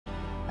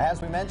As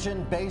we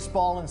mentioned,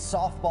 baseball and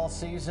softball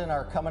season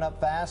are coming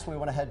up fast. We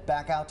want to head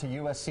back out to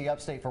USC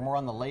Upstate for more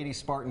on the lady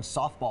Spartans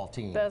Softball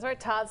Team. That's right.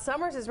 Todd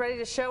Summers is ready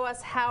to show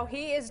us how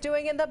he is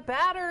doing in the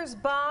batter's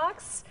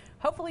box.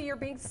 Hopefully you're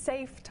being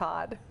safe,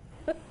 Todd.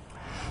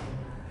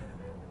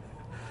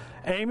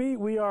 Amy,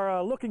 we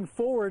are looking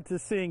forward to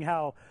seeing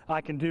how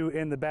I can do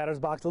in the batter's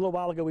box. A little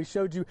while ago, we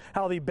showed you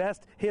how the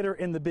best hitter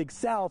in the Big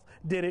South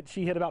did it.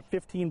 She hit about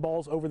 15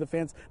 balls over the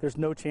fence. There's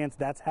no chance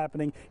that's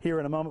happening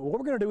here in a moment. What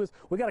we're going to do is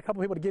we got a couple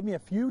people to give me a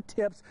few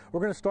tips. We're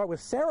going to start with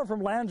Sarah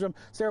from Landrum.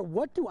 Sarah,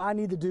 what do I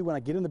need to do when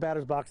I get in the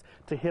batter's box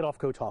to hit off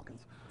Coach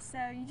Hawkins? So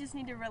you just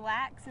need to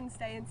relax and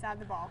stay inside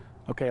the ball.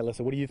 Okay,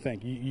 Alyssa, what do you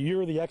think?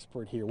 You're the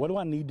expert here. What do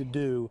I need to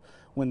do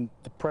when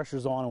the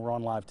pressure's on and we're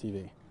on live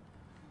TV?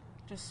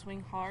 Just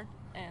swing hard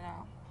and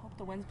hope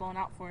the wind's blowing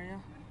out for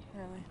you.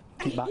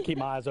 Really. Keep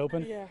my eyes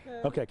open? Yeah.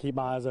 Okay, keep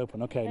my eyes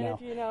open. Okay, and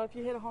now. if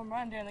you hit a home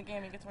run during the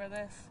game, you get to wear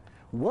this.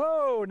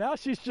 Whoa, now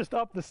she's just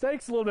upped the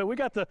stakes a little bit. We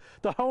got the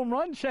home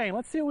run chain.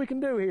 Let's see what we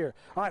can do here.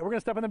 All right, we're going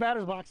to step in the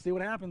batter's box, see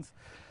what happens.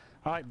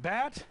 All right,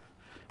 bat,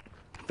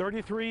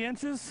 33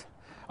 inches.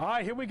 All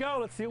right, here we go.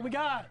 Let's see what we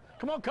got.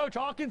 Come on, Coach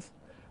Hawkins.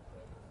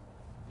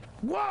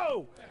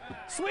 Whoa,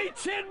 sweet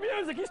chin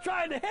music. He's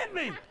trying to hit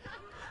me.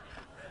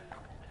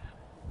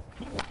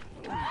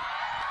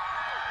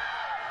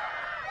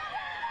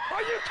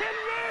 Are you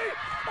kidding me?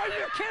 Are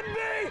you kidding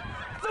me?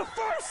 The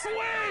first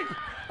swing!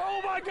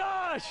 Oh my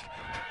gosh!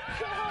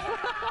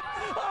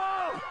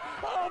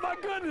 Oh my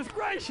goodness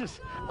gracious!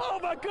 Oh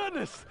my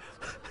goodness!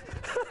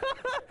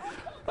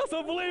 That's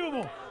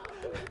unbelievable.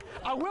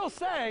 I will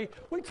say,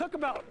 we took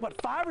about,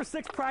 what, 5 or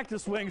 6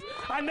 practice swings.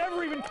 I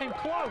never even came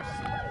close.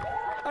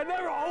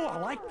 I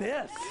like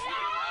this.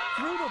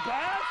 Through the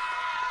bat.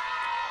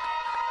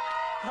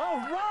 All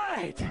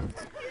right.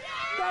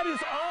 That is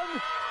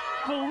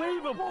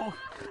unbelievable.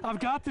 I've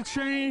got the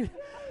chain.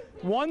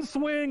 1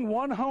 swing,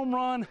 1 home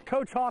run.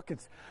 Coach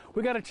Hawkins,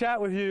 we got to chat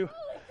with you.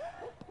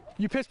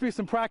 You pitched me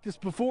some practice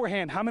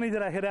beforehand. How many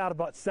did I hit out?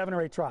 About 7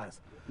 or 8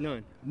 tries?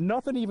 None.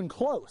 Nothing even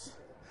close.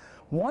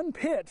 1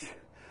 pitch.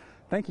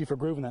 Thank you for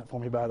grooving that for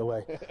me, by the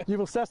way.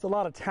 You've assessed a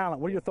lot of talent.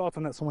 What are your thoughts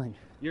on that swing?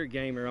 You're a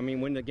gamer. I mean,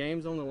 when the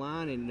game's on the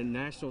line and the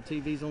national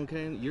TV's on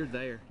camera, you're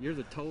there. You're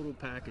the total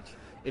package.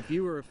 If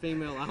you were a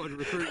female, I would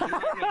recruit you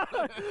right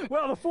now.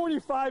 Well, the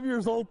 45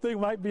 years old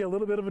thing might be a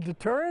little bit of a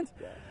deterrent,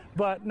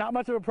 but not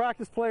much of a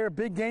practice player,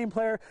 big game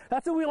player.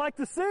 That's what we like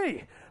to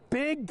see.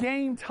 Big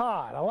game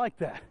Todd. I like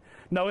that.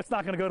 No, it's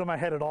not going to go to my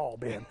head at all,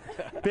 Ben.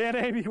 Ben,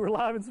 Amy, we're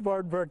live in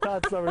Spartanburg.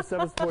 Todd Summers,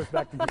 7 Sports,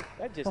 back to you.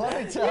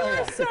 Let me tell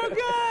you, So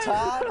good.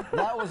 Todd,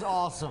 that was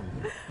awesome.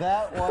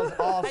 That was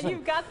awesome. And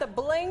you've got the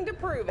bling to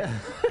prove it.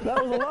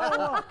 That was a lot of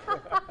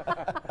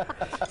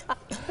luck.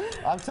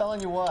 I'm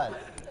telling you what,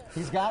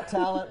 he's got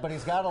talent, but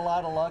he's got a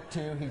lot of luck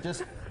too. He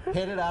just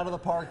hit it out of the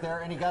park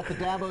there, and he got the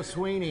Dabo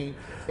Sweeney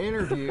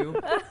interview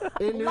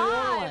in New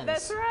Orleans.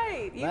 That's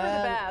right. You were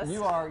the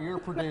best. You're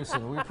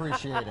producing. We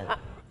appreciate it.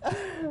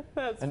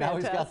 That's and now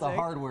he's got the fantastic.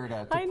 hardware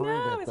to I prove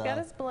know, it. he's got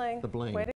his bling. The bling.